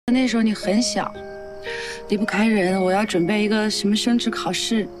那时候你很小，离不开人，我要准备一个什么升职考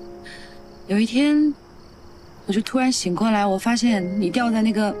试。有一天，我就突然醒过来，我发现你掉在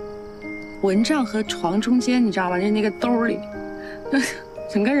那个蚊帐和床中间，你知道吗？就那个兜里，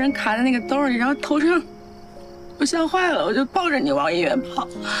整个人卡在那个兜里，然后头上，我吓坏了，我就抱着你往医院跑。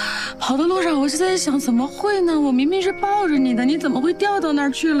跑的路上，我就在想，怎么会呢？我明明是抱着你的，你怎么会掉到那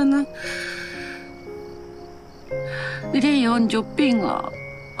儿去了呢？那天以后你就病了。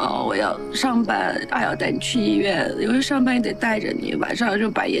我要上班，还要带你去医院，有时候上班也得带着你，晚上就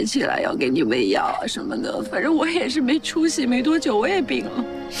半夜起来要给你喂药啊什么的。反正我也是没出息，没多久我也病了。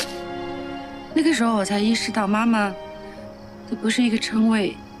那个时候我才意识到，妈妈，这不是一个称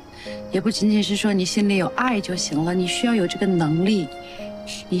谓，也不仅仅是说你心里有爱就行了，你需要有这个能力，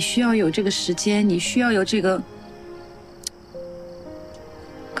你需要有这个时间，你需要有这个。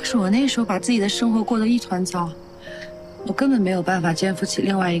可是我那时候把自己的生活过得一团糟。我根本没有办法肩负起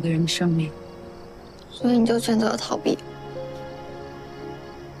另外一个人的生命，所以你就选择了逃避。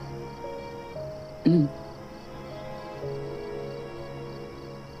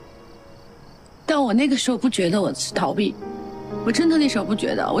但我那个时候不觉得我是逃避，我真的那时候不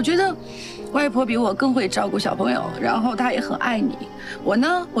觉得，我觉得外婆比我更会照顾小朋友，然后她也很爱你。我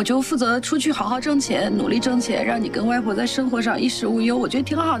呢，我就负责出去好好挣钱，努力挣钱，让你跟外婆在生活上衣食无忧。我觉得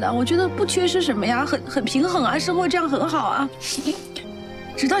挺好的，我觉得不缺失什么呀，很平衡啊，生活这样很好啊。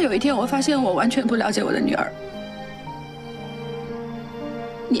直到有一天，我发现我完全不了解我的女儿。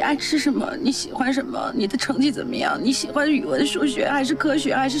你爱吃什么？你喜欢什么？你的成绩怎么样？你喜欢语文、数学还是科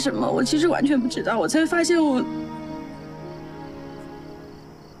学还是什么？我其实完全不知道。我才发现我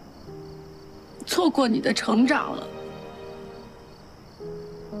错过你的成长了。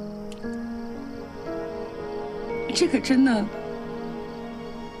这个真的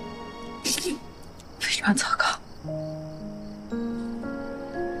非常糟糕。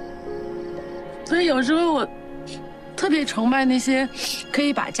所以有时候我特别崇拜那些可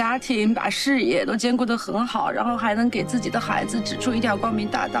以把家庭、把事业都兼顾得很好，然后还能给自己的孩子指出一条光明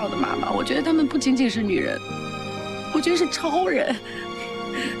大道的妈妈。我觉得她们不仅仅是女人，我觉得是超人，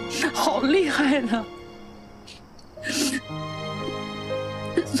好厉害的。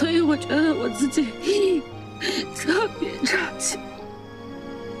所以我觉得我自己特别差劲。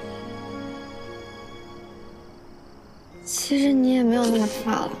其实你也没有那么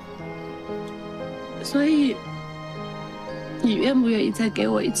差了。所以，你愿不愿意再给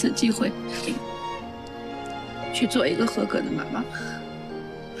我一次机会，去做一个合格的妈妈，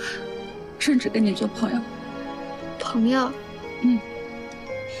甚至跟你做朋友？朋友？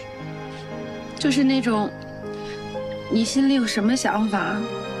就是那种，你心里有什么想法，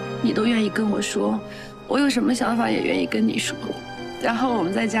你都愿意跟我说，我有什么想法也愿意跟你说，然后我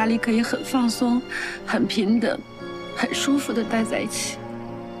们在家里可以很放松、很平等、很舒服的待在一起。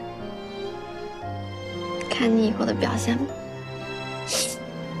看你以后的表现吧。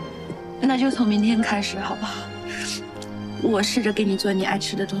那就从明天开始，好不好？我试着给你做你爱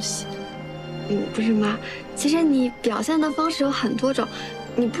吃的东西。不是妈，其实你表现的方式有很多种，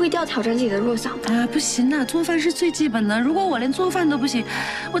你不一定要挑战自己的弱项啊！不行啊，做饭是最基本的。如果我连做饭都不行，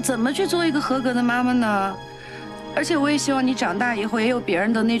我怎么去做一个合格的妈妈呢？而且我也希望你长大以后也有别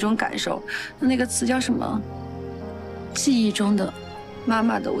人的那种感受，那个词叫什么？记忆中的妈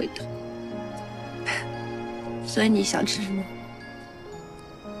妈的味道。所以你想吃什么？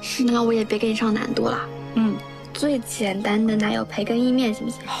那我也别给你上难度了。最简单的奶油培根意面行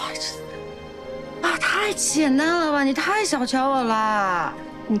不行？太简单了吧！你太小瞧我了。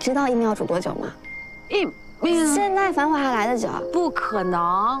你知道意面要煮多久吗？现在繁华还来得及。不可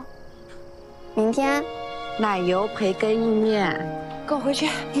能。明天，奶油培根意面，跟我回去，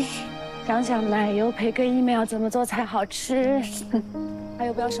想想奶油培根意面要怎么做才好吃。还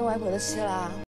有，不要生外婆的气了。